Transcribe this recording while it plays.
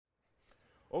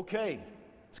Okay,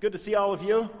 it's good to see all of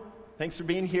you. Thanks for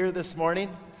being here this morning.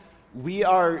 We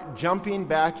are jumping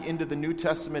back into the New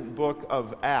Testament book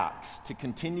of Acts to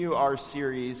continue our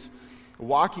series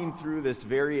walking through this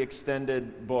very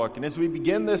extended book. And as we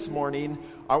begin this morning,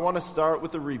 I want to start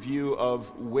with a review of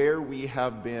where we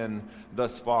have been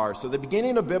thus far. So the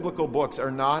beginning of biblical books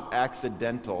are not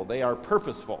accidental. They are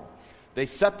purposeful. They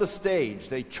set the stage.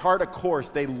 They chart a course.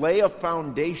 They lay a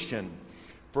foundation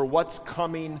for what's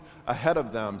coming ahead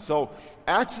of them. So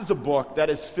Acts is a book that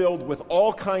is filled with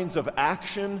all kinds of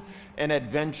action and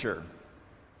adventure.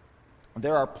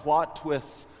 There are plot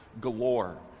twists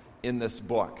galore in this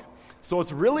book. So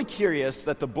it's really curious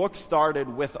that the book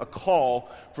started with a call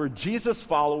for Jesus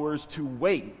followers to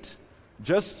wait.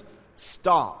 Just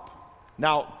stop.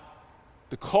 Now,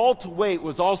 the call to wait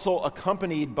was also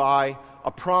accompanied by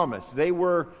a promise. They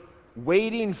were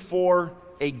waiting for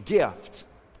a gift.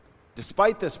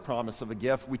 Despite this promise of a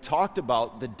gift, we talked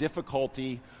about the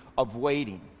difficulty of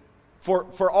waiting.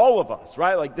 For all of us,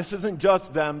 right? Like, this isn't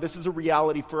just them. This is a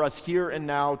reality for us here and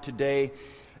now, today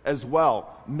as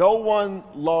well. No one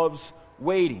loves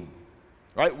waiting,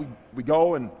 right? We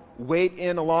go and wait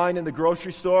in a line in the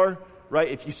grocery store, right?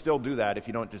 If you still do that, if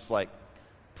you don't just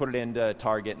put it into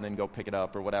Target and then go pick it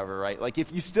up or whatever, right? Like,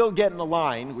 if you still get in a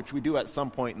line, which we do at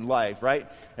some point in life, right?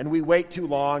 And we wait too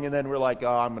long and then we're like,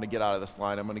 oh, I'm going to get out of this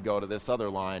line. I'm going to go to this other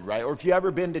line, right? Or if you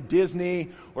ever been to Disney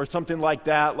or something like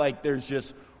that, like, there's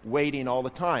just waiting all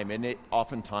the time, and it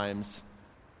oftentimes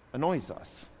annoys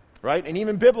us, right? And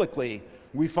even biblically,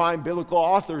 we find biblical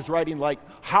authors writing like,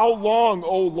 how long,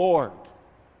 O Lord,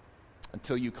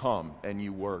 until you come and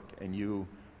you work and you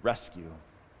rescue?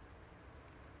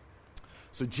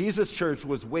 So Jesus' church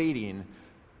was waiting,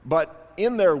 but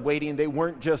in their waiting, they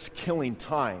weren't just killing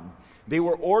time. They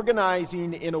were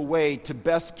organizing in a way to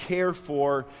best care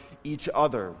for each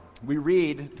other. We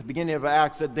read at the beginning of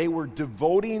Acts that they were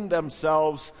devoting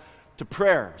themselves to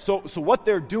prayer. So what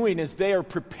they're doing is they are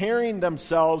preparing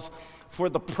themselves for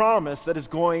the promise that is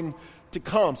going to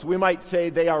come. So we might say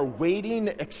they are waiting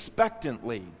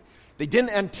expectantly. They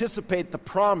didn't anticipate the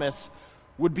promise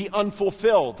would be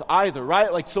unfulfilled either,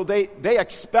 right? Like, so they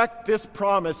expect this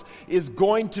promise is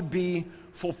going to be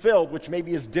fulfilled, which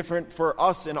maybe is different for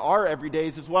us in our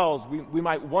everydays as well. As we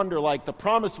might wonder, like, the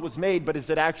promise was made, but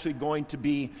is it actually going to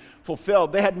be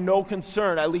fulfilled? They had no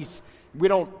concern, at least we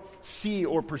don't see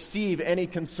or perceive any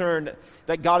concern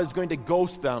that God is going to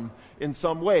ghost them in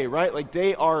some way, right? Like,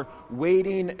 they are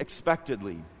waiting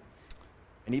expectantly.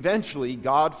 And eventually,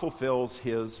 God fulfills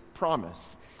his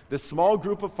promise. This small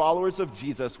group of followers of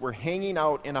Jesus were hanging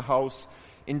out in a house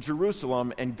in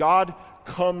Jerusalem, and God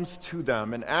comes to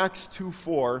them. In Acts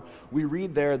 2:4, we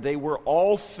read there, they were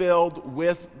all filled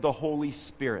with the Holy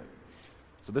Spirit.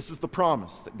 So this is the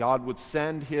promise, that God would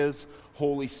send his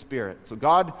Holy Spirit. So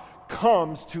God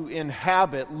comes to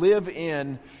inhabit, live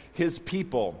in his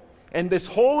people. And this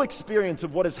whole experience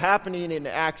of what is happening in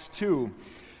Acts 2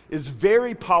 is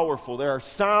very powerful. There are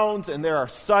sounds and there are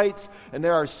sights and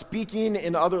there are speaking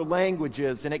in other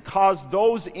languages, and it caused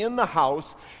those in the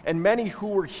house and many who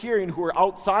were hearing, who were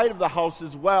outside of the house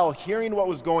as well, hearing what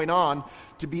was going on,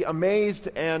 to be amazed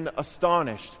and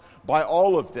astonished by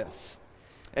all of this.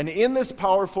 And in this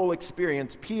powerful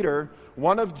experience, Peter,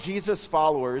 one of Jesus'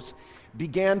 followers,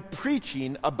 began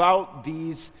preaching about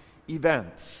these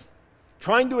events,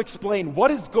 trying to explain what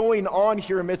is going on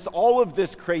here amidst all of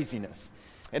this craziness.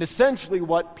 And essentially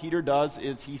what Peter does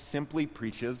is he simply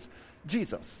preaches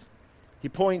Jesus. He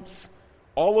points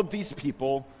all of these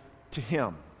people to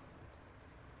him.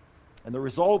 And the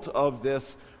result of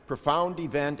this profound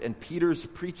event and Peter's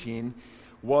preaching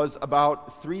was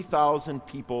about 3,000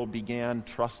 people began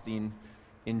trusting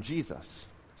in Jesus.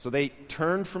 So they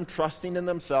turned from trusting in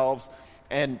themselves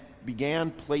and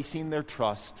began placing their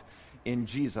trust in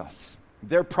Jesus.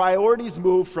 Their priorities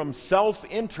moved from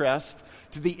self-interest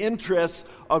to the interests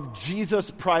of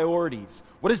Jesus' priorities.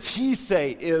 What does he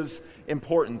say is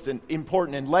important,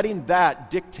 and letting that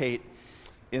dictate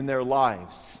in their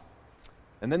lives.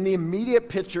 And then the immediate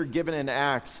picture given in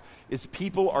Acts is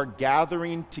people are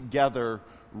gathering together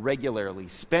regularly,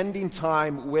 spending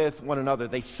time with one another.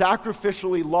 They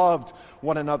sacrificially loved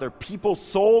one another. People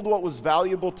sold what was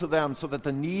valuable to them so that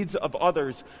the needs of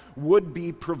others would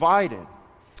be provided.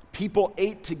 People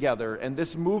ate together, and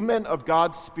this movement of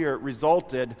God's Spirit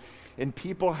resulted in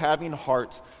people having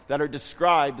hearts that are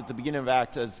described at the beginning of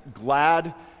Acts as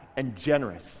glad and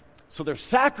generous. So they're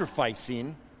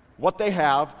sacrificing what they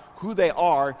have, who they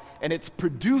are, and it's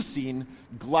producing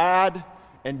glad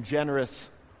and generous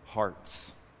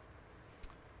hearts.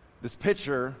 This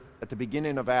picture at the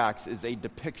beginning of Acts is a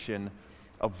depiction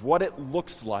of what it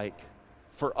looks like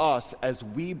for us as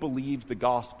we believe the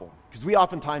gospel. Because we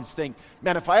oftentimes think,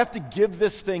 man, if I have to give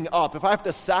this thing up, if I have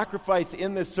to sacrifice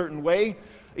in this certain way,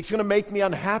 it's going to make me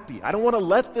unhappy. I don't want to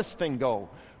let this thing go,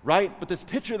 right? But this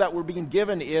picture that we're being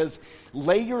given is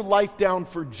lay your life down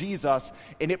for Jesus,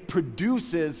 and it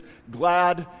produces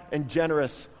glad and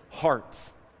generous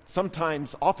hearts.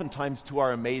 Oftentimes to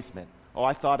our amazement. Oh,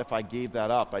 I thought if I gave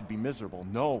that up, I'd be miserable.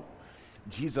 No,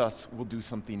 Jesus will do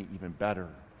something even better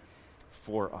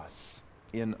for us,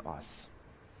 in us.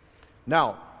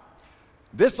 Now,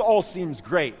 this all seems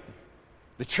great.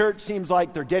 The church seems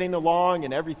like they're getting along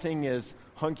and everything is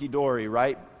hunky-dory,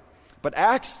 right? But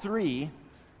Acts 3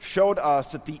 showed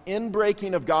us that the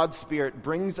inbreaking of God's Spirit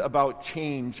brings about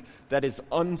change that is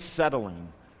unsettling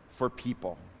for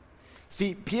people.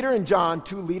 See, Peter and John,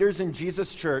 two leaders in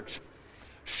Jesus' church,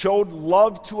 showed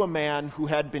love to a man who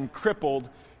had been crippled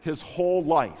his whole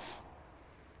life.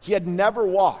 He had never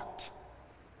walked.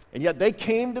 And yet they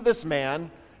came to this man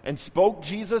and spoke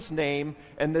Jesus' name,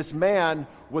 and this man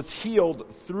was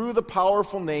healed through the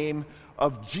powerful name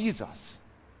of Jesus.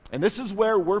 And this is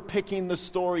where we're picking the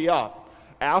story up.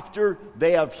 After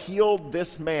they have healed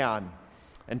this man,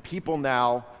 and people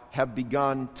now have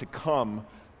begun to come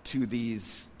to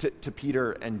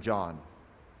Peter and John.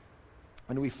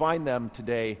 And we find them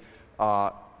today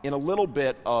in a little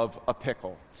bit of a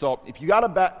pickle. So if you got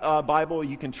a Bible,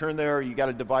 you can turn there. You got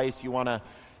a device,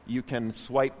 you can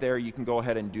swipe there. You can go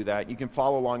ahead and do that. You can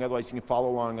follow along. Otherwise, you can follow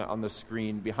along on the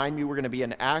screen. Behind me, we're going to be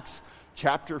in Acts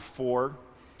chapter 4,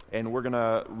 and we're going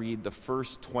to read the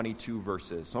first 22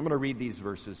 verses. So I'm going to read these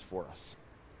verses for us.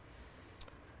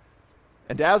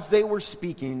 And as they were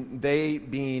speaking, they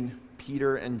being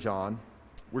Peter and John,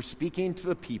 were speaking to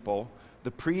the people, the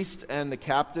priest and the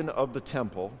captain of the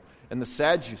temple and the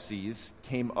Sadducees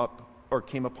came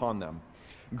upon them,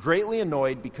 greatly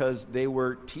annoyed because they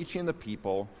were teaching the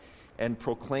people and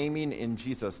proclaiming in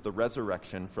Jesus the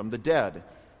resurrection from the dead.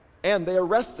 And they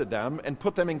arrested them and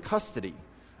put them in custody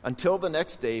until the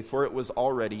next day, for it was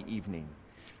already evening.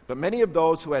 But many of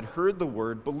those who had heard the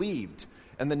word believed,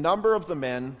 and the number of the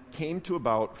men came to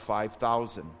about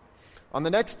 5,000. On the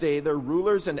next day, their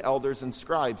rulers and elders and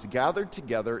scribes gathered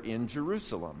together in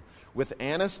Jerusalem, with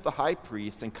Annas the high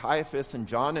priest, and Caiaphas, and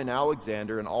John, and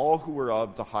Alexander, and all who were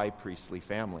of the high priestly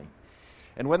family.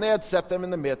 And when they had set them in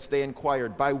the midst, they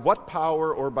inquired, by what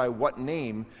power or by what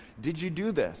name did you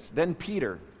do this? Then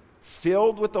Peter,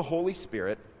 filled with the Holy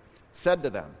Spirit, said to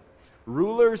them,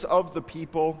 rulers of the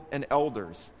people and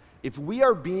elders, if we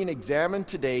are being examined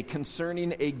today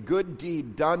concerning a good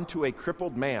deed done to a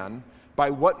crippled man, by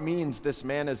what means this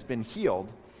man has been healed,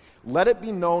 let it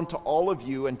be known to all of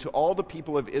you and to all the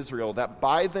people of Israel that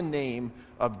by the name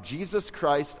of Jesus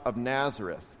Christ of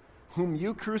Nazareth, whom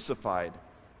you crucified,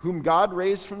 whom God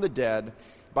raised from the dead,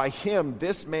 by him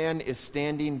this man is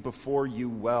standing before you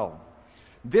well.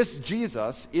 This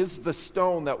Jesus is the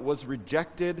stone that was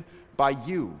rejected by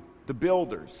you, the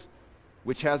builders,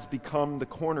 which has become the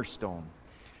cornerstone.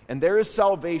 And there is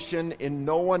salvation in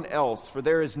no one else, for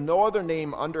there is no other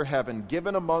name under heaven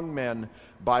given among men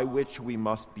by which we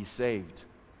must be saved.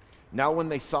 Now when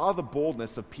they saw the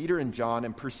boldness of Peter and John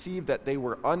and perceived that they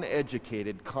were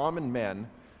uneducated, common men,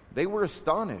 they were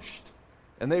astonished,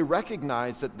 and they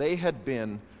recognized that they had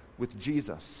been with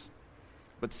Jesus.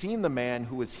 But seeing the man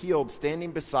who was healed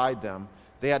standing beside them,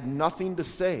 they had nothing to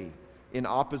say in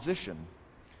opposition.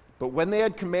 But when they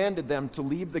had commanded them to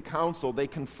leave the council, they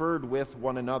conferred with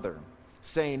one another,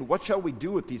 saying, what shall we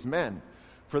do with these men?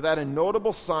 For that a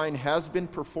notable sign has been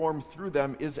performed through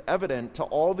them is evident to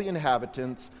all the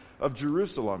inhabitants of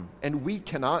Jerusalem, and we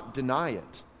cannot deny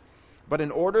it. But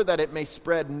in order that it may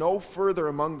spread no further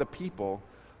among the people,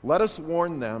 let us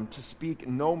warn them to speak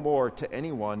no more to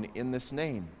anyone in this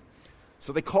name.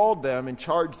 So they called them and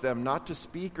charged them not to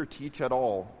speak or teach at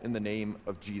all in the name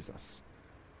of Jesus.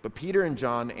 But Peter and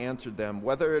John answered them,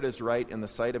 whether it is right in the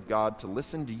sight of God to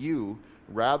listen to you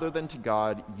rather than to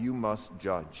God, you must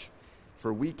judge.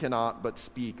 For we cannot but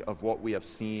speak of what we have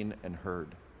seen and heard.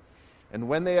 And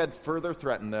when they had further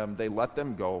threatened them, they let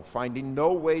them go, finding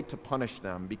no way to punish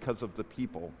them because of the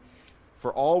people.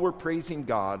 For all were praising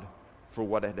God for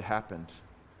what had happened.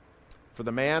 For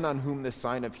the man on whom this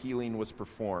sign of healing was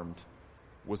performed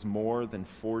was more than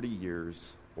 40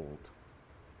 years old.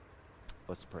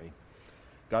 Let's pray.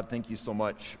 God, thank you so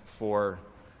much for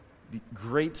the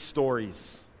great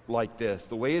stories like this,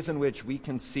 the ways in which we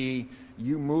can see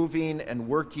you moving and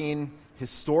working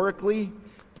historically,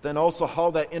 but then also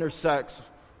how that intersects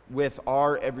with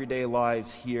our everyday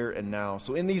lives here and now.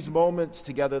 So in these moments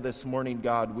together this morning,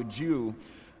 God, would you,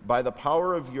 by the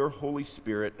power of your Holy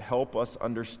Spirit, help us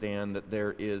understand that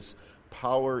there is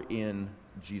power in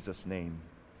Jesus' name.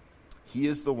 He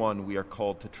is the one we are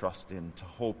called to trust in, to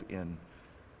hope in.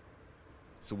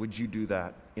 So would you do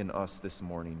that in us this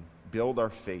morning? Build our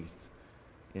faith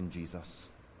in Jesus.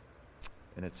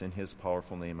 And it's in his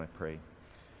powerful name I pray.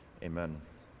 Amen.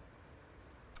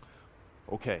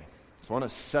 Okay, so I want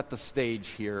to set the stage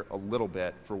here a little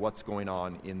bit for what's going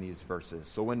on in these verses.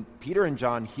 So when Peter and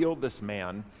John healed this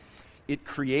man, it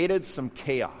created some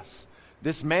chaos.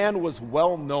 This man was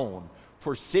well known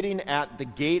for sitting at the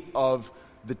gate of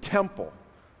the temple.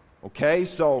 Okay,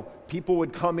 so people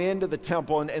would come into the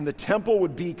temple, and the temple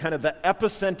would be kind of the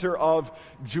epicenter of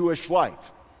Jewish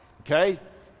life. Okay,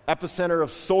 epicenter of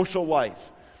social life.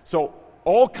 So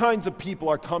all kinds of people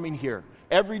are coming here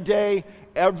every day,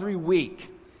 every week.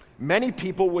 Many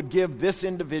people would give this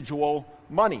individual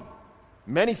money.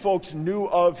 Many folks knew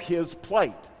of his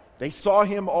plight. They saw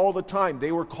him all the time.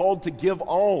 They were called to give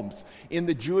alms in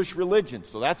the Jewish religion.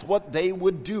 So that's what they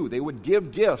would do. They would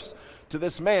give gifts to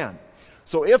this man.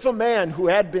 So if a man who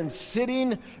had been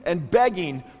sitting and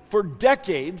begging for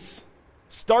decades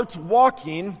starts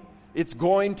walking, it's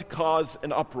going to cause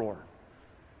an uproar.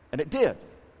 And it did.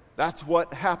 That's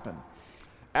what happened.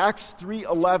 Acts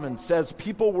 3:11 says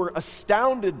people were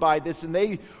astounded by this, and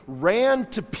they ran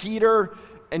to Peter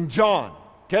and John.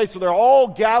 Okay, so they're all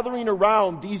gathering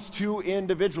around these two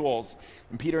individuals.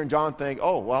 And Peter and John think,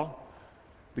 oh, well,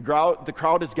 the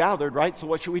crowd is gathered, right? So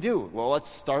what should we do? Well, let's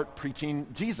start preaching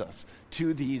Jesus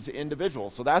to these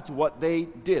individuals. So that's what they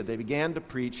did. They began to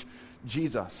preach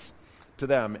Jesus to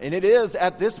them. And it is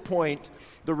at this point,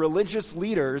 the religious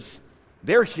leaders,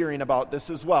 they're hearing about this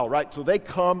as well, right? So they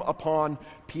come upon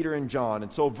Peter and John.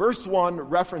 And so verse 1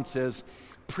 references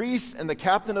priests and the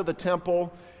captain of the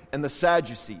temple and the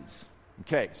Sadducees.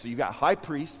 Okay, so you've got high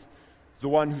priest, the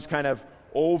one who's kind of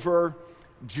over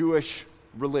Jewish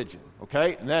religion,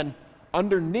 okay? And then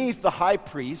underneath the high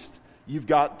priest, you've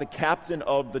got the captain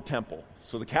of the temple.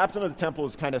 So the captain of the temple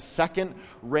is kind of second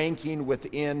ranking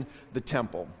within the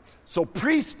temple. So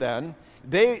priests then,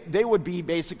 they would be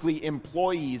basically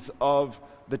employees of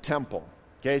the temple,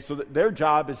 okay? So their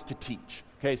job is to teach.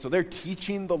 Okay, so they're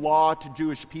teaching the law to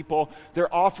Jewish people.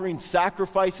 They're offering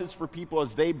sacrifices for people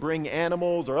as they bring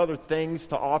animals or other things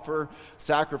to offer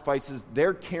sacrifices.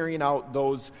 They're carrying out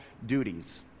those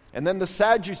duties. And then the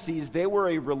Sadducees, they were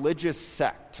a religious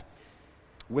sect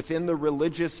within the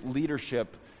religious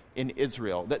leadership in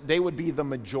Israel. They would be the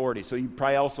majority. So you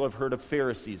probably also have heard of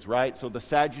Pharisees, right? So the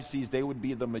Sadducees, they would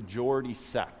be the majority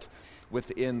sect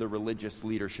within the religious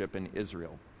leadership in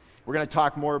Israel. We're going to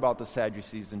talk more about the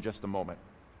Sadducees in just a moment.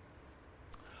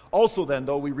 Also then,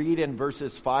 though, we read in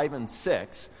verses 5 and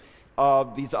 6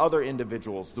 of these other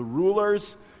individuals, the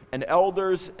rulers and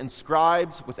elders and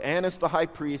scribes with Annas the high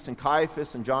priest and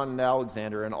Caiaphas and John and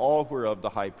Alexander and all who are of the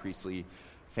high priestly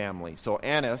family. So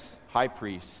Annas, high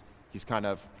priest, he's kind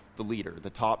of the leader, the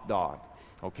top dog,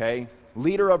 okay?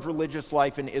 Leader of religious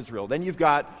life in Israel. Then you've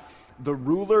got the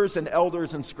rulers and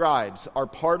elders and scribes are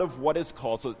part of what is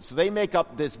called, so they make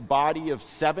up this body of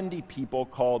 70 people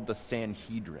called the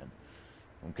Sanhedrin,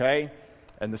 okay?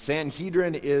 And the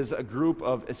Sanhedrin is a group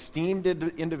of esteemed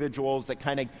individuals that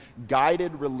kind of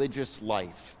guided religious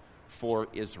life for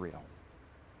Israel.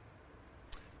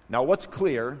 Now what's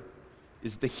clear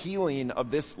is the healing of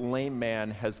this lame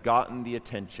man has gotten the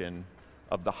attention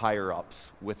of the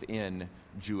higher-ups within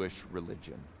Jewish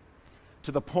religion,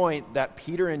 to the point that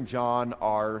Peter and John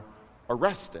are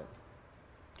arrested,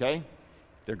 okay?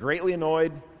 They're greatly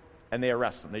annoyed, and they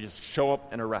arrest them. They just show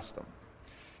up and arrest them.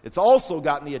 It's also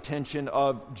gotten the attention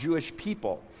of Jewish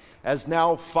people, as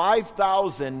now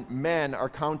 5,000 men are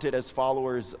counted as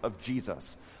followers of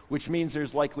Jesus, which means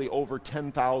there's likely over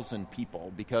 10,000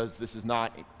 people, because this is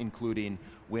not including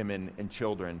women and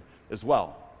children as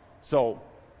well. So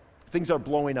things are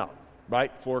blowing up,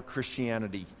 right, for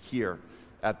Christianity here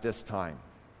at this time.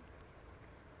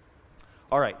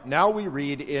 All right, now we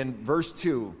read in verse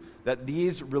 2 that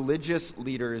these religious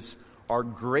leaders are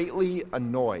greatly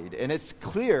annoyed, and it's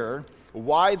clear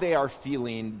why they are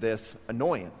feeling this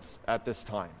annoyance at this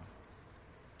time.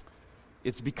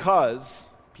 It's because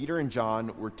Peter and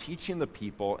John were teaching the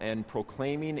people and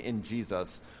proclaiming in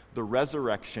Jesus the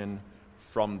resurrection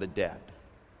from the dead.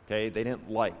 Okay, they didn't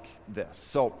like this.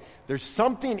 So there's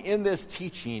something in this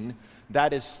teaching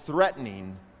that is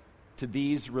threatening to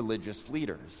these religious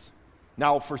leaders.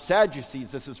 Now, for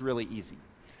Sadducees, this is really easy.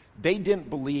 They didn't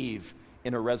believe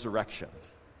in a resurrection.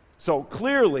 So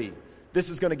clearly, this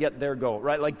is going to get their goat,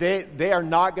 right? Like they are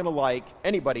not going to like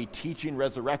anybody teaching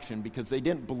resurrection because they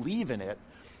didn't believe in it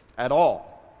at all.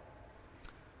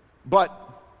 But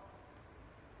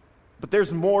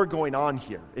there's more going on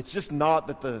here. It's just not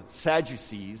that the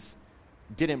Sadducees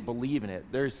didn't believe in it.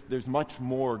 There's much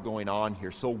more going on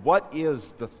here. So what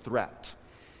is the threat?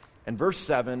 And verse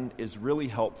 7 is really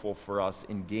helpful for us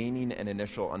in gaining an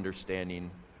initial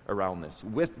understanding around this,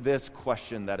 with this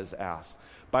question that is asked.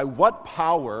 By what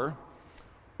power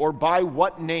or by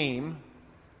what name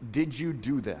did you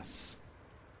do this?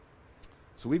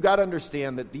 So we've got to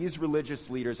understand that these religious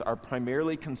leaders are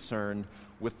primarily concerned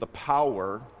with the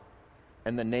power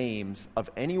and the names of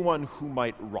anyone who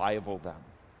might rival them,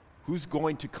 who's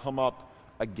going to come up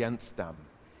against them.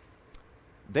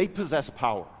 They possess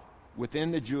power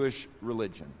within the Jewish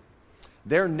religion.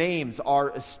 Their names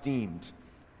are esteemed.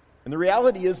 And the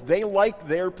reality is they like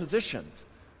their positions.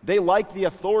 They like the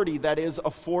authority that is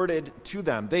afforded to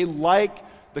them. They like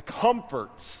the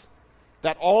comforts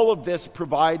that all of this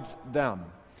provides them.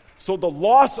 So the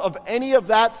loss of any of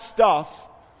that stuff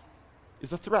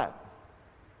is a threat.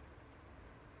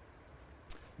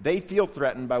 They feel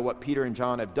threatened by what Peter and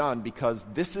John have done because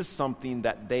this is something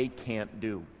that they can't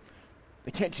do.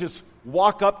 They can't just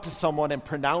walk up to someone and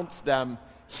pronounce them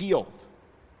healed.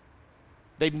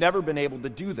 They've never been able to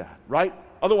do that, right?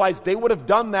 Otherwise, they would have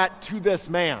done that to this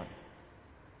man.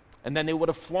 And then they would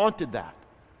have flaunted that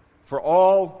for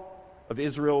all of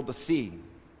Israel to see.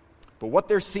 But what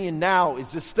they're seeing now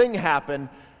is this thing happen,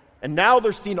 and now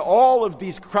they're seeing all of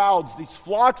these crowds, these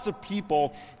flocks of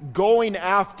people going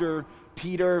after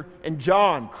Peter and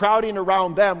John, crowding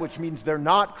around them, which means they're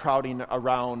not crowding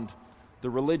around the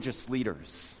religious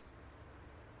leaders.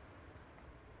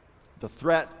 The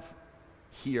threat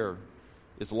here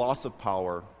is loss of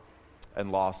power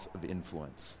and loss of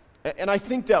influence. And I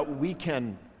think that we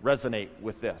can resonate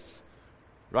with this,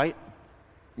 right?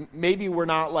 Maybe we're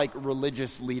not like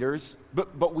religious leaders,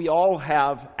 but we all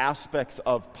have aspects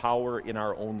of power in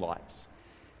our own lives.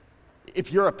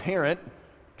 If you're a parent,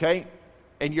 okay,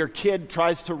 and your kid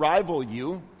tries to rival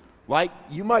you, like,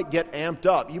 you might get amped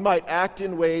up. You might act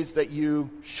in ways that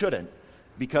you shouldn't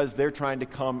because they're trying to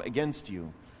come against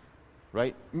you,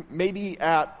 right? Maybe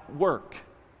at work.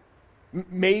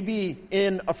 Maybe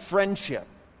in a friendship.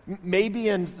 Maybe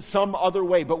in some other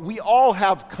way. But we all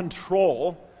have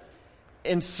control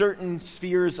in certain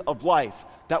spheres of life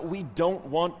that we don't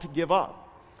want to give up.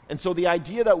 And so the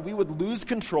idea that we would lose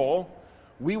control,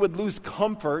 we would lose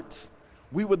comfort,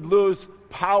 we would lose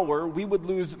power, we would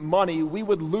lose money, we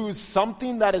would lose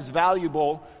something that is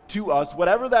valuable to us,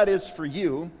 whatever that is for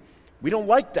you, we don't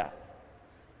like that.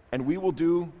 And we will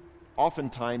do,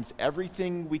 oftentimes,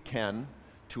 everything we can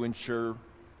to ensure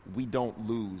we don't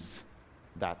lose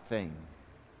that thing.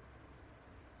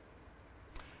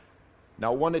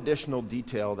 Now, one additional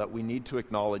detail that we need to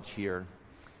acknowledge here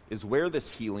is where this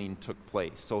healing took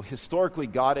place. So historically,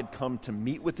 God had come to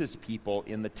meet with his people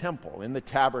in the temple, in the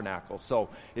tabernacle. So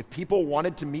if people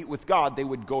wanted to meet with God, they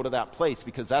would go to that place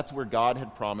because that's where God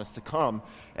had promised to come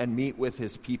and meet with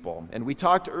his people. And we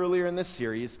talked earlier in this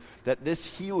series that this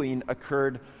healing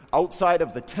occurred outside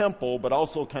of the temple, but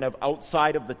also kind of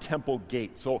outside of the temple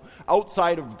gate. So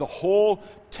outside of the whole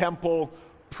temple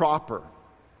proper.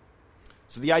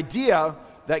 So the idea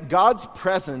that God's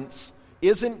presence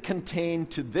isn't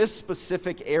contained to this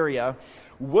specific area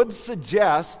would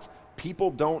suggest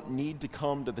people don't need to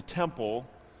come to the temple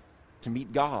to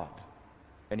meet God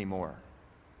anymore.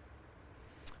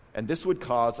 And this would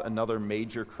cause another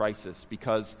major crisis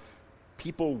because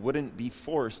people wouldn't be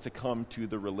forced to come to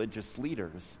the religious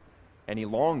leaders any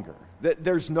longer.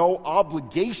 There's no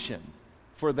obligation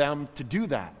for them to do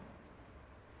that.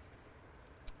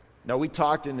 Now, we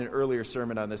talked in an earlier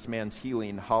sermon on this man's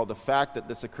healing how the fact that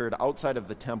this occurred outside of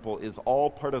the temple is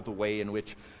all part of the way in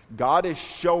which God is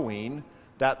showing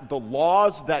that the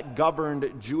laws that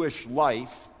governed Jewish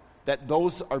life, that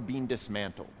those are being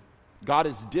dismantled. God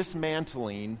is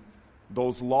dismantling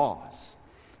those laws.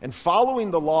 And following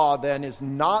the law, then, is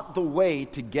not the way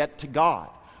to get to God.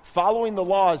 Following the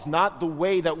law is not the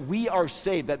way that we are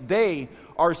saved, that they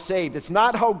are saved. It's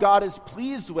not how God is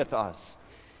pleased with us.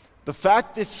 The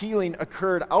fact this healing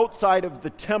occurred outside of the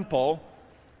temple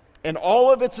and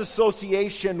all of its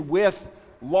association with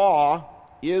law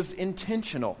is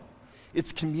intentional.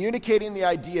 It's communicating the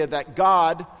idea that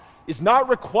God is not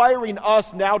requiring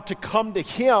us now to come to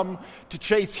him, to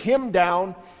chase him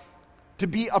down, to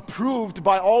be approved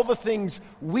by all the things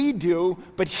we do,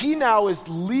 but he now is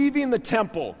leaving the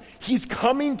temple. He's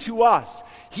coming to us.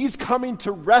 He's coming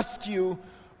to rescue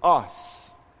us.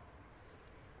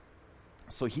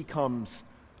 So he comes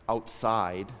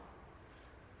outside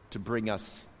to bring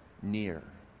us near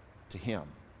to him.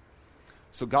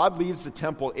 So God leaves the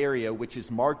temple area, which is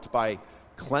marked by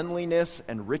cleanliness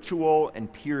and ritual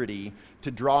and purity, to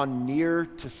draw near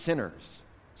to sinners.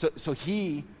 So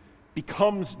he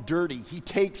becomes dirty. He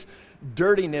takes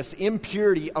dirtiness,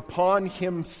 impurity upon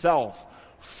himself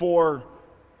for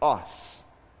us.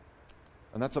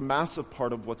 And that's a massive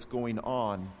part of what's going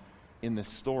on in this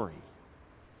story.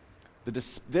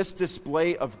 This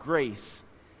display of grace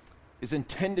is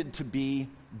intended to be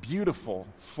beautiful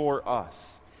for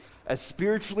us. As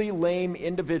spiritually lame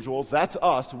individuals, that's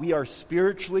us, we are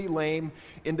spiritually lame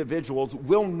individuals,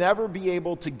 we'll never be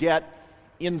able to get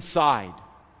inside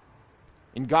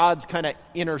in God's kind of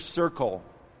inner circle.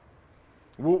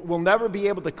 We'll never be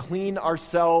able to clean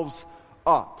ourselves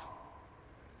up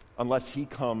unless he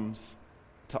comes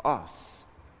to us.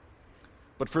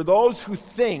 But for those who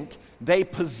think they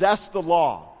possess the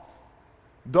law,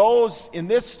 those in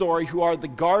this story who are the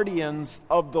guardians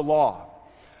of the law,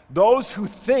 those who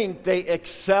think they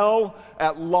excel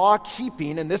at law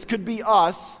keeping, and this could be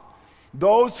us,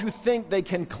 those who think they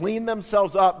can clean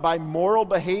themselves up by moral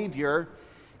behavior,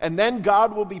 and then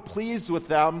God will be pleased with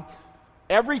them,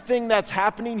 everything that's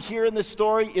happening here in this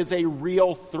story is a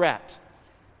real threat.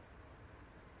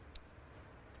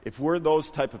 If we're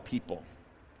those type of people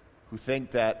who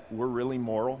think that we're really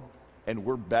moral and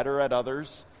we're better at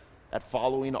others at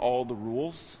following all the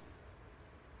rules,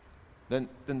 then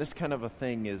this kind of a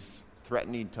thing is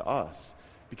threatening to us,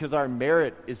 because our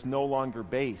merit is no longer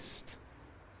based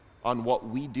on what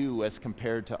we do as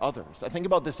compared to others. I think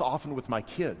about this often with my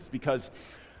kids, because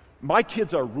my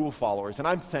kids are rule followers, and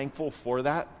I'm thankful for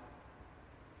that.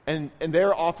 And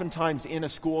they're oftentimes in a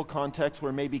school context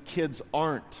where maybe kids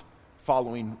aren't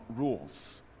following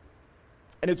rules.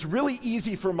 And it's really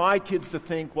easy for my kids to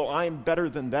think, well, I'm better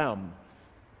than them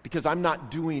because I'm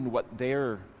not doing what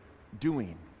they're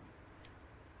doing.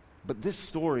 But this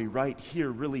story right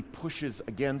here really pushes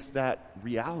against that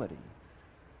reality.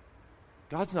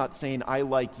 God's not saying, I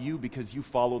like you because you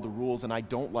follow the rules and I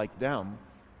don't like them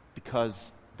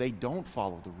because they don't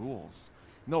follow the rules.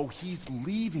 No, he's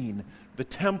leaving the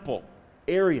temple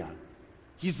area.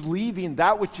 He's leaving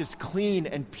that which is clean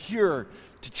and pure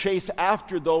to chase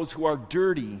after those who are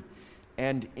dirty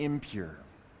and impure.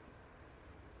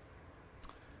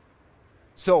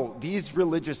 So, these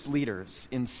religious leaders,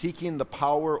 in seeking the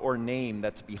power or name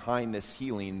that's behind this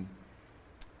healing,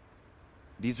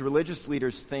 these religious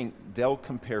leaders think they'll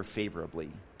compare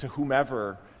favorably to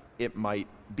whomever it might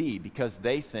be, because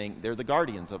they think they're the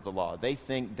guardians of the law. They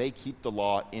think they keep the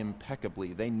law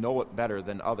impeccably. They know it better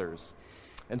than others.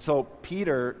 And so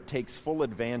Peter takes full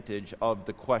advantage of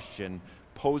the question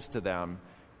posed to them,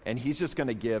 and he's just going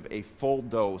to give a full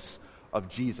dose of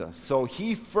Jesus. So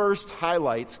he first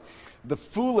highlights the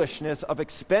foolishness of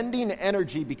expending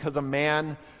energy because a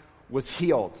man was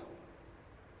healed.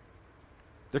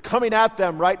 They're coming at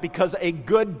them, right, because a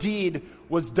good deed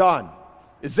was done.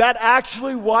 Is that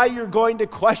actually why you're going to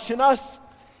question us?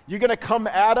 You're going to come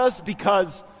at us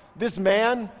because this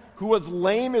man who was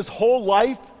lame his whole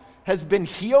life has been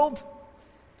healed?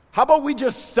 How about we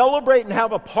just celebrate and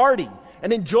have a party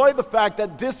and enjoy the fact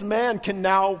that this man can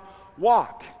now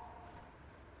walk?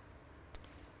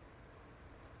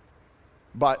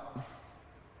 But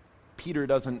Peter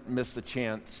doesn't miss the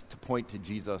chance to point to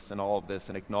Jesus in all of this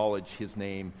and acknowledge his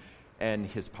name and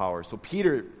his power. So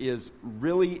Peter is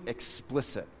really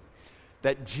explicit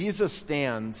that Jesus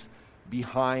stands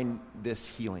behind this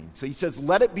healing. So he says,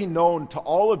 let it be known to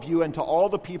all of you and to all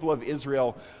the people of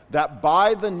Israel that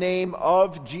by the name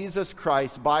of Jesus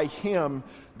Christ, by him,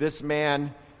 this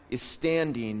man is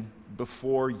standing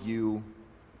before you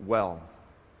well.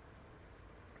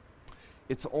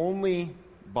 It's only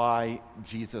by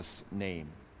Jesus' name.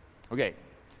 Okay,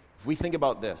 if we think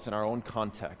about this in our own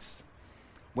context,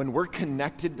 when we're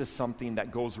connected to something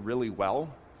that goes really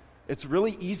well, it's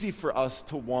really easy for us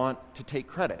to want to take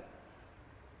credit,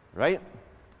 right?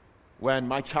 When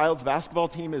my child's basketball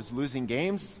team is losing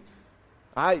games,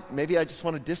 maybe I just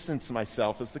want to distance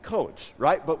myself as the coach,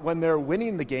 right? But when they're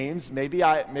winning the games, maybe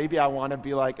I want to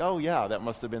be like, oh yeah, that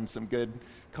must have been some good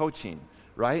coaching,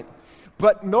 right?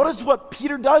 But notice what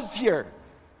Peter does here.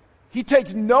 He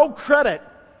takes no credit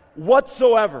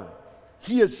whatsoever.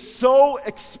 He is so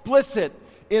explicit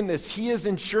in this. He is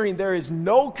ensuring there is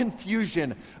no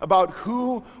confusion about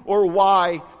who or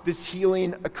why this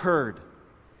healing occurred.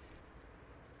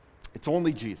 It's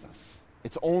only Jesus.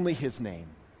 It's only his name.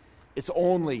 It's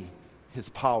only his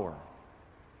power.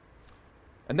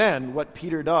 And then what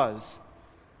Peter does,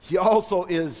 he also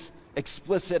is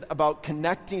explicit about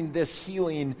connecting this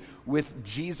healing with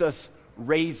Jesus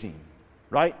raising,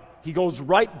 right? He goes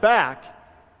right back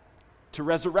to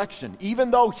resurrection,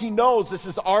 even though he knows this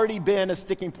has already been a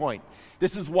sticking point.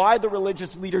 This is why the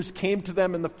religious leaders came to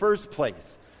them in the first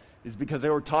place, is because they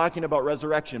were talking about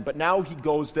resurrection. But now he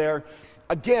goes there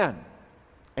again.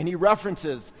 And he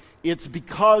references it's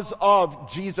because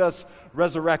of Jesus'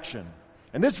 resurrection.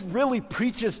 And this really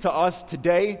preaches to us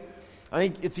today. I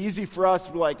think it's easy for us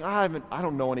to be like, I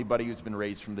don't know anybody who's been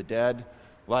raised from the dead.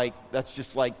 Like, that's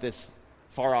just like this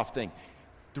far off thing.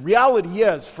 The reality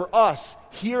is, for us,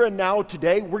 here and now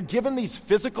today, we're given these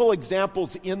physical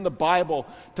examples in the Bible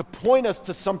to point us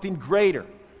to something greater.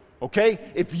 Okay?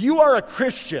 If you are a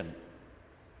Christian,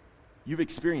 you've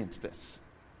experienced this.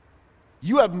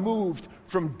 You have moved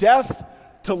from death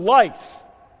to life.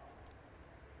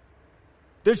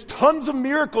 There's tons of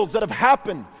miracles that have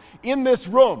happened in this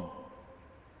room.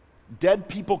 Dead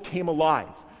people came alive,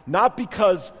 not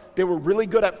because they were really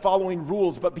good at following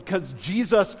rules, but because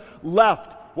Jesus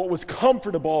left what was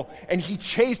comfortable and he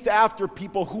chased after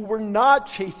people who were not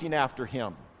chasing after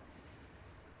him.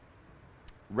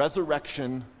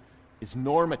 Resurrection is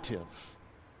normative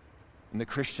in the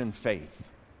Christian faith.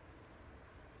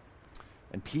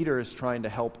 And Peter is trying to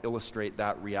help illustrate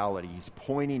that reality. He's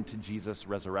pointing to Jesus'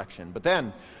 resurrection. But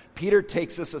then Peter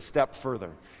takes this a step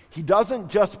further. He doesn't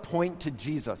just point to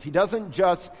Jesus. He doesn't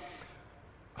just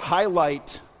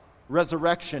highlight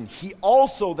resurrection. He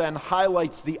also then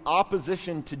highlights the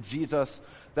opposition to Jesus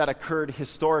that occurred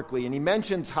historically. And he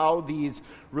mentions how these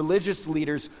religious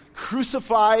leaders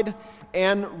crucified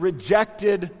and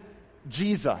rejected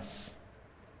Jesus.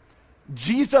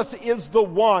 Jesus is the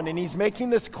one, and he's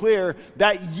making this clear,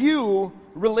 that you,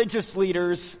 religious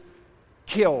leaders,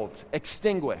 killed,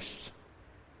 extinguished.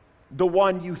 The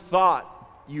one you thought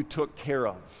you took care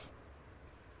of.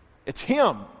 It's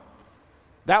him.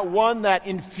 That one that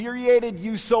infuriated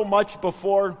you so much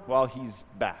before, well, he's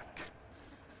back.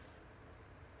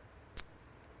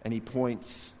 And he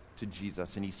points to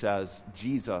Jesus, and he says,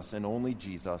 Jesus and only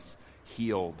Jesus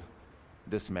healed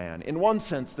this man. In one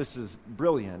sense, this is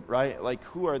brilliant, right? Like,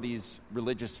 who are these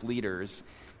religious leaders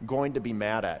going to be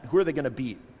mad at? Who are they going to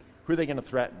beat? Who are they going to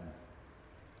threaten?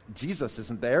 Jesus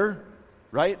isn't there,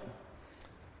 right?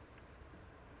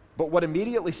 But what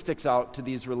immediately sticks out to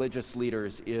these religious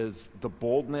leaders is the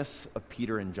boldness of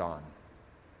Peter and John.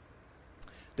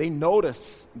 They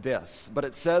notice this, but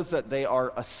it says that they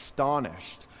are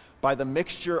astonished by the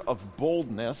mixture of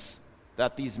boldness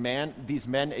that these men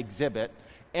exhibit,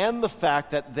 and the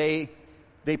fact that they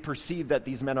perceive that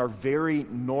these men are very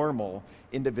normal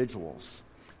individuals.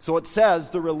 So it says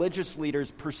the religious leaders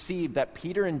perceived that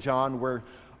Peter and John were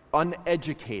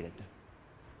uneducated,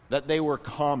 that they were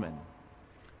common.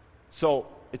 So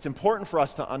it's important for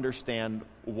us to understand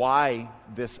why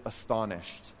this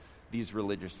astonished these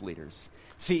religious leaders.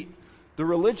 See, the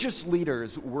religious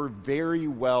leaders were very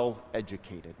well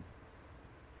educated.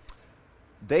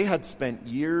 They had spent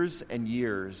years and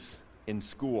years in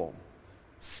school,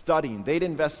 studying. They'd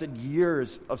invested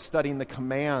years of studying the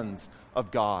commands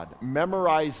of God,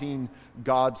 memorizing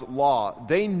God's law.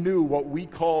 They knew what we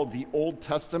call the Old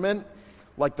Testament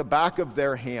like the back of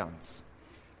their hands.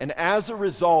 And as a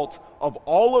result of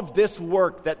all of this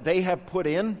work that they have put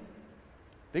in,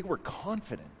 they were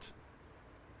confident.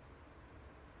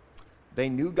 They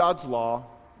knew God's law.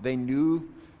 They knew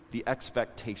the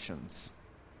expectations.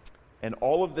 And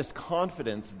all of this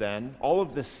confidence then, all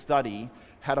of this study,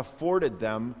 had afforded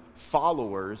them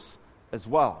followers as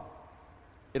well.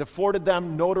 It afforded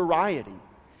them notoriety.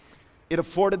 It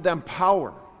afforded them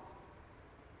power.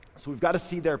 So we've got to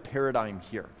see their paradigm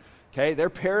here. Okay? Their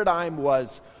paradigm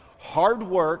was hard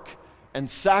work and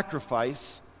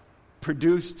sacrifice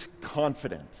produced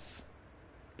confidence,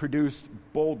 produced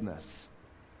boldness.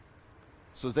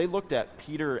 So as they looked at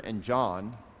Peter and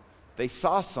John, they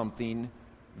saw something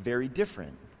very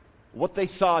different. What they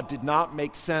saw did not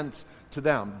make sense to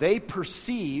them. They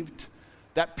perceived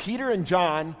that Peter and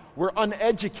John were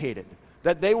uneducated,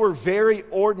 that they were very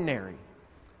ordinary.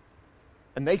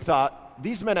 And they thought,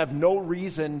 these men have no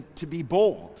reason to be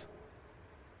bold.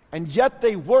 And yet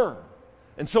they were.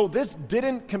 And so this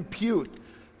didn't compute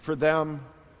for them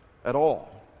at all.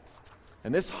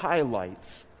 And this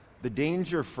highlights the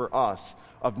danger for us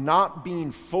of not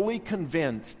being fully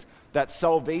convinced that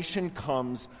salvation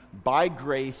comes by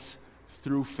grace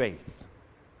through faith.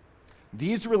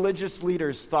 These religious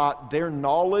leaders thought their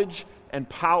knowledge and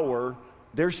power,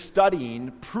 their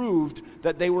studying, proved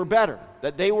that they were better,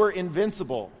 that they were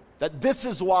invincible, that this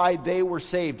is why they were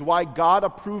saved, why God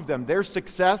approved them. Their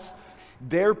success,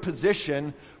 their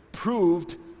position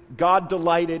proved God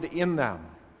delighted in them.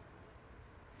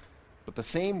 But the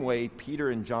same way Peter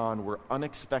and John were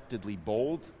unexpectedly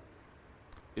bold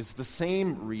is the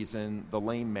same reason the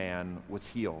lame man was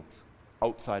healed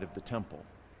outside of the temple.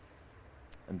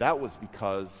 And that was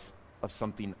because of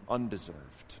something undeserved.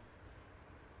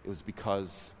 It was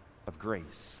because of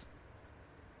grace.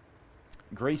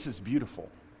 Grace is beautiful.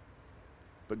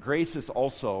 But grace is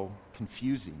also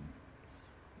confusing,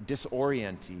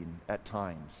 disorienting at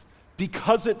times,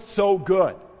 because it's so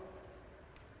good.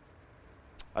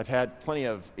 I've had plenty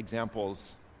of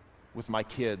examples with my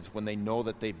kids when they know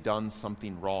that they've done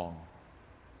something wrong,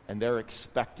 and they're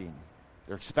expecting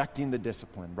the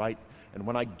discipline, right? And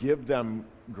when I give them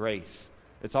grace,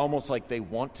 it's almost like they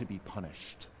want to be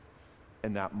punished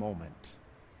in that moment.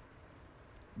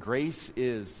 Grace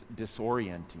is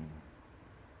disorienting.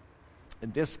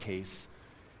 In this case,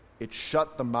 it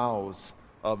shut the mouths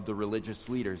of the religious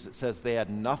leaders. It says they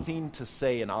had nothing to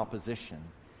say in opposition.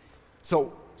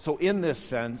 So in this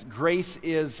sense, grace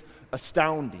is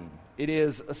astounding. It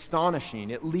is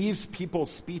astonishing. It leaves people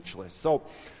speechless. So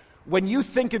when you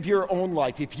think of your own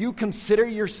life, if you consider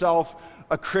yourself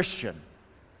a Christian,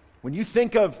 when you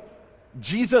think of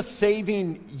Jesus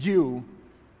saving you,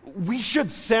 we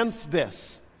should sense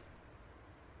this.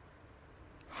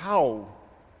 How?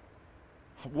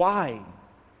 Why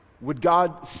would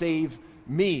God save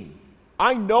me?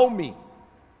 I know me.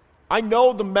 I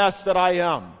know the mess that I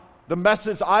am, the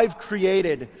messes I've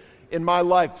created in my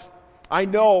life. I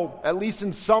know, at least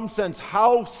in some sense,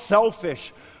 how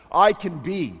selfish I can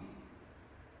be.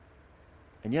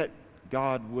 And yet,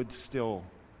 God would still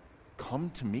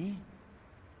come to me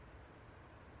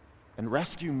and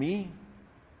rescue me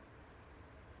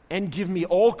and give me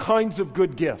all kinds of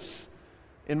good gifts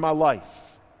in my life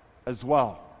as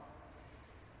well.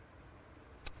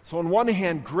 So on one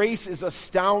hand, grace is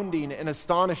astounding and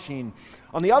astonishing.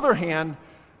 On the other hand,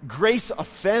 grace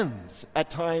offends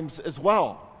at times as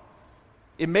well.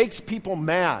 It makes people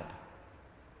mad,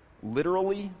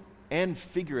 literally and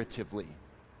figuratively.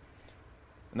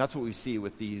 And that's what we see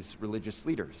with these religious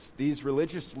leaders. These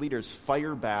religious leaders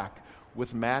fire back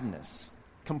with madness,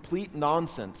 complete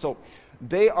nonsense. So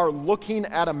they are looking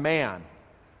at a man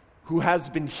who has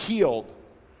been healed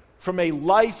from a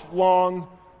lifelong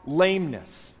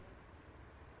lameness.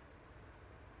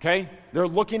 Okay? They're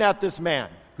looking at this man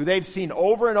who they've seen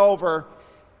over and over,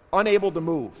 unable to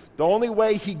move. The only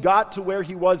way he got to where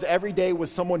he was every day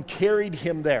was someone carried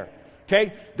him there.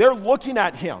 Okay? They're looking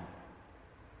at him,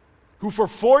 who for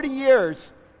 40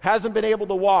 years hasn't been able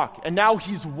to walk, and now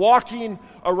he's walking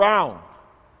around.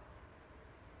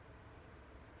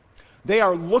 They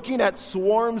are looking at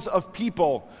swarms of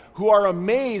people who are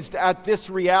amazed at this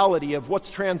reality of what's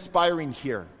transpiring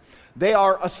here. They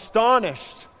are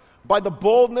astonished by the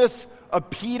boldness of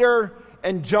Peter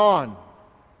and John,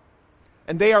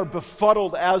 and they are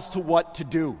befuddled as to what to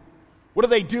do. What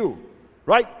do?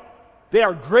 Right? They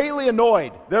are greatly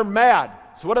annoyed. They're mad.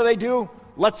 So what do?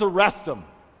 Let's arrest them.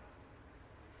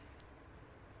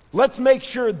 Let's make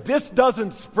sure this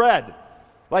doesn't spread.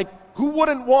 Like, who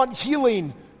wouldn't want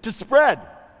healing to spread?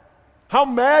 How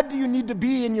mad do you need to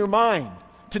be in your mind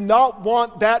to not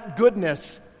want that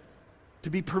goodness to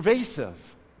be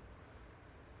pervasive?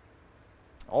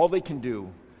 All they can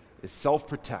do is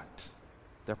self-protect.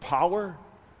 Their power,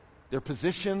 their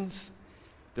positions,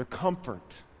 their comfort.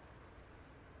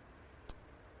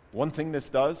 One thing this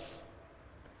does,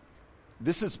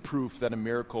 this is proof that a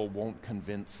miracle won't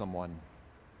convince someone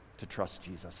to trust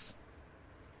Jesus.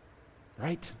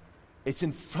 Right? It's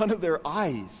in front of their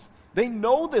eyes. They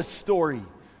know this story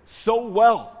so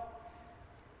well.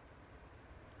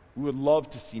 We would love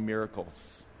to see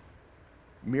miracles.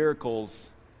 Miracles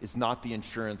is not the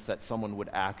insurance that someone would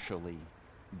actually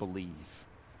believe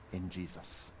in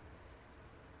Jesus.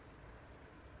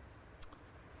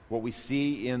 What we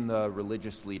see in the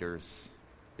religious leaders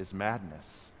is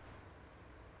madness.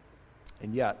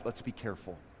 And yet, let's be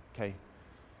careful, okay?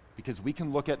 Because we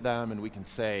can look at them and we can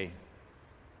say,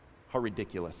 how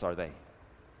ridiculous are they?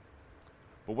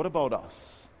 But what about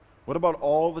us? What about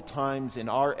all the times in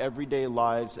our everyday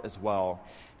lives as well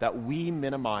that we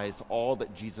minimize all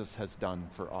that Jesus has done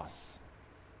for us?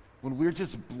 When we're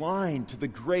just blind to the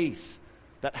grace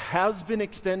that has been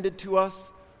extended to us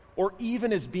or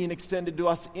even is being extended to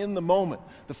us in the moment.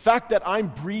 The fact that I'm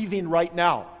breathing right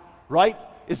now, right,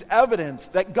 is evidence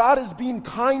that God is being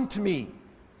kind to me.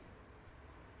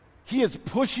 He is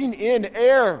pushing in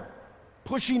air,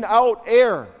 pushing out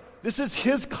air. This is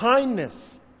His kindness.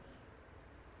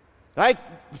 The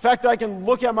fact that I can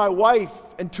look at my wife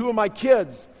and two of my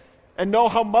kids and know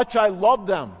how much I love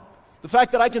them. The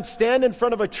fact that I can stand in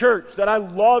front of a church that I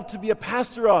love to be a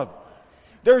pastor of.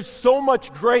 There's so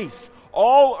much grace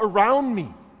all around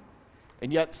me.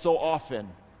 And yet so often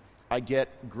I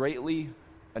get greatly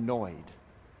annoyed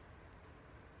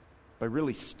by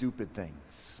really stupid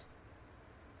things.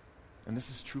 And this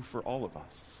is true for all of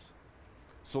us.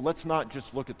 So let's not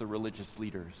just look at the religious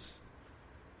leaders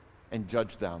and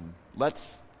judge them.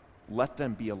 Let's let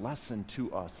them be a lesson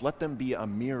to us. Let them be a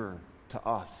mirror to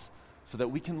us so that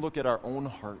we can look at our own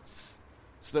hearts,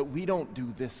 so that we don't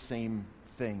do this same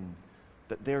thing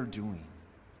that they're doing,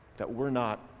 that we're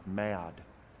not mad,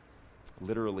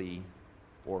 literally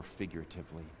or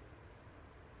figuratively.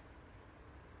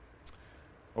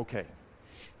 Okay,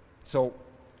 so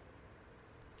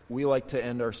we like to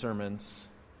end our sermons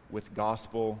with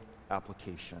gospel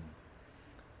application.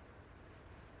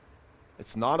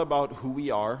 It's not about who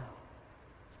we are.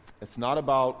 It's not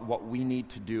about what we need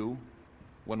to do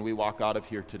when we walk out of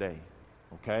here today,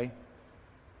 okay?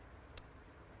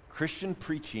 Christian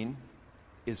preaching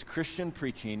is Christian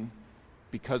preaching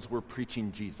because we're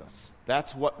preaching Jesus.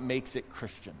 That's what makes it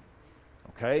Christian,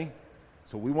 okay?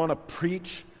 So we want to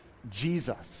preach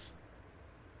Jesus.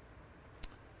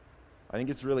 I think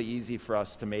it's really easy for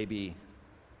us to maybe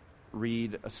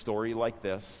read a story like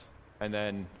this, and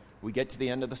then we get to the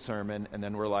end of the sermon, and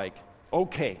then we're like,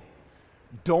 okay,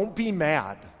 don't be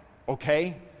mad,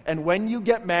 okay? And when you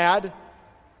get mad,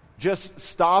 just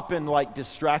stop and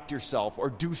distract yourself or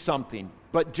do something,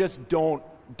 but just don't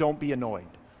be annoyed.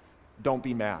 Don't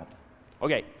be mad.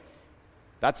 Okay,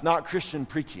 that's not Christian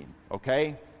preaching,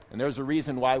 okay? And there's a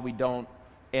reason why we don't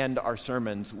end our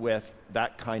sermons with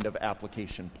that kind of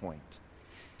application point.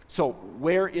 So,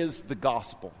 where is the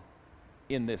gospel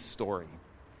in this story?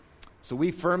 So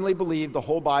we firmly believe the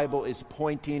whole Bible is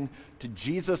pointing to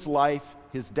Jesus' life,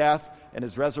 his death, and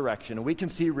his resurrection. And we can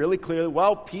see really clearly,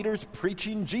 well, Peter's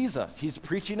preaching Jesus. He's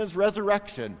preaching his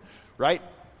resurrection, right?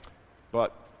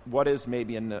 But what is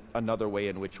maybe another way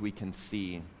in which we can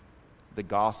see the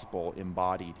gospel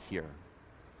embodied here?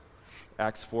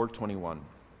 Acts 4:21.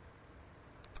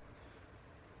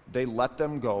 They let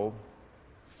them go,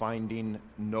 finding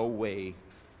no way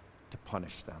to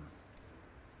punish them.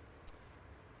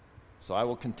 So I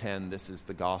will contend this is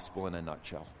the gospel in a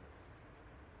nutshell.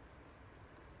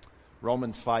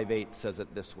 Romans 5:8 says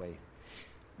it this way.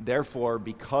 Therefore,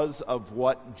 because of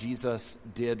what Jesus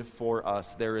did for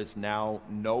us, there is now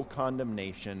no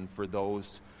condemnation for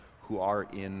those who are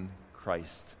in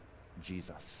Christ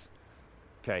Jesus.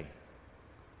 Okay.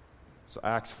 So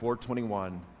Acts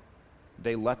 4:21,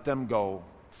 they let them go,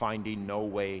 finding no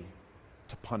way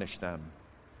to punish them.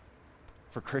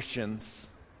 For Christians,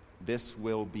 this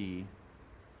will be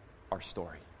our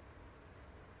story.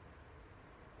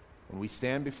 When we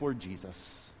stand before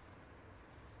Jesus,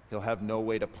 he'll have no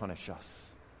way to punish us.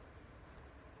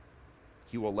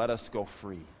 He will let us go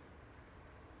free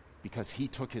because he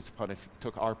took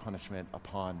our punishment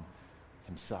upon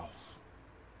himself.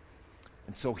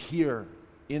 And so here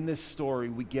in this story,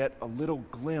 we get a little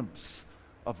glimpse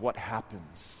of what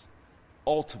happens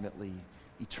ultimately,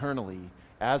 eternally,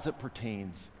 as it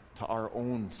pertains to our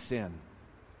own sin.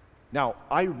 Now,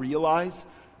 I realize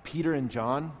Peter and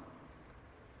John,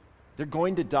 they're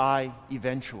going to die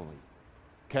eventually,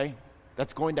 okay?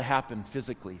 That's going to happen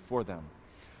physically for them.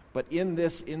 But in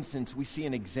this instance, we see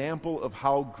an example of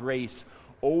how grace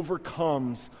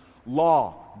overcomes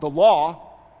law. The law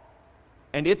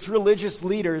and its religious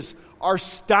leaders are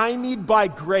stymied by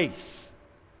grace.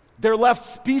 They're left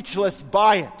speechless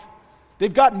by it.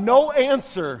 They've got no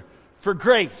answer for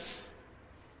grace.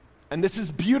 And this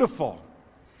is beautiful.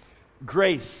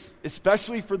 Grace,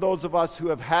 especially for those of us who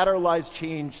have had our lives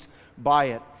changed by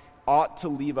it, ought to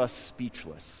leave us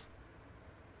speechless.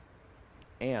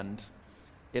 And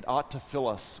it ought to fill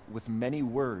us with many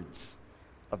words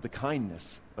of the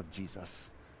kindness of Jesus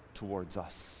towards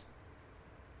us.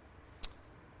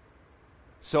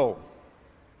 So,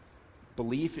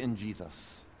 belief in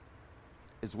Jesus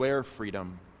is where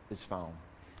freedom is found.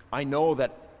 I know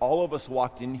that all of us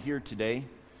walked in here today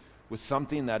with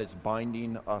something that is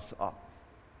binding us up.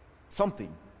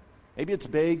 Something. Maybe it's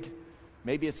big,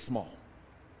 maybe it's small.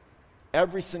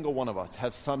 Every single one of us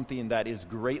has something that is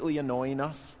greatly annoying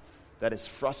us, that is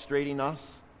frustrating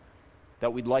us,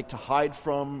 that we'd like to hide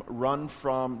from, run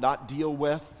from, not deal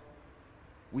with.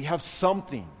 We have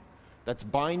something that's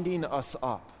binding us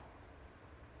up.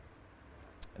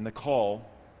 And the call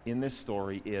in this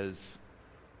story is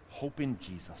hope in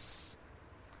Jesus.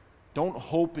 Don't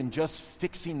hope in just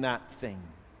fixing that thing,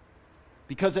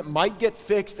 because it might get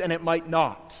fixed and it might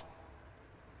not.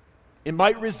 It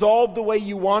might resolve the way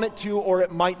you want it to, or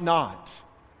it might not.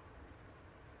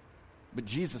 But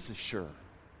Jesus is sure.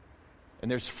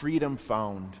 And there's freedom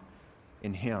found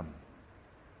in him,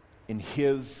 in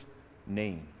his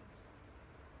name.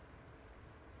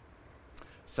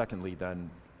 Secondly, then,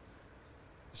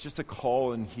 it's just a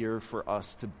call in here for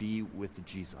us to be with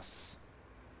Jesus.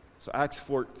 So Acts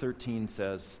 4:13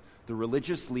 says, the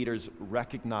religious leaders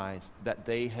recognized that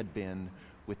they had been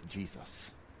with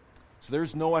Jesus. So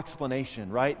there's no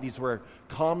explanation, right? These were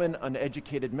common,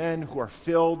 uneducated men who are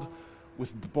filled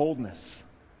with boldness.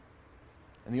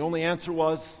 And the only answer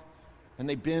was, and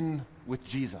they've been with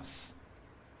Jesus.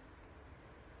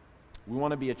 We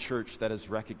want to be a church that is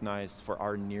recognized for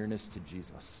our nearness to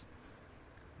Jesus.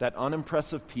 That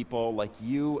unimpressive people like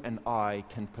you and I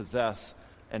can possess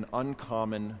an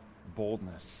uncommon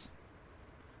boldness.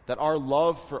 That our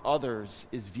love for others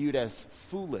is viewed as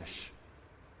foolish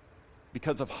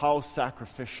because of how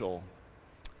sacrificial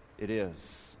it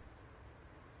is.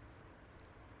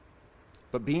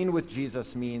 But being with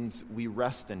Jesus means we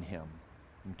rest in him,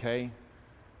 okay?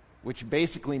 Which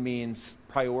basically means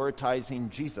prioritizing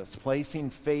Jesus, placing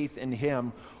faith in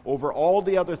him over all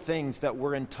the other things that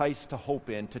we're enticed to hope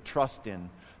in, to trust in,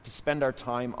 to spend our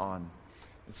time on.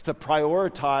 It's to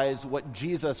prioritize what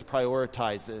Jesus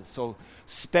prioritizes. So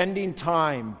spending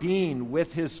time being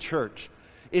with his church,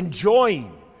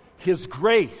 enjoying his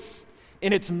grace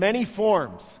in its many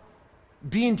forms,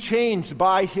 being changed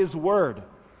by his word.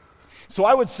 So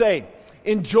I would say,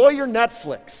 enjoy your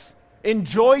Netflix,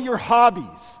 enjoy your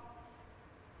hobbies.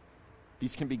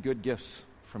 These can be good gifts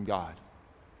from God.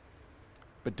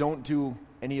 But don't do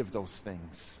any of those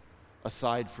things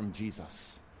aside from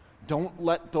Jesus. Don't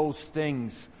let those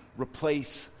things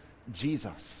replace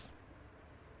Jesus.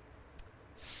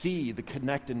 See the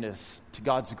connectedness to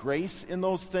God's grace in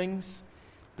those things,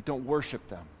 but don't worship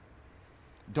them.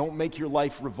 Don't make your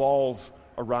life revolve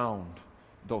around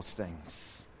those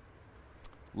things.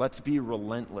 Let's be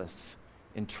relentless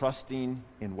in trusting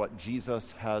in what Jesus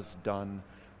has done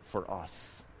for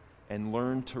us and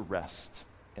learn to rest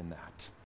in that.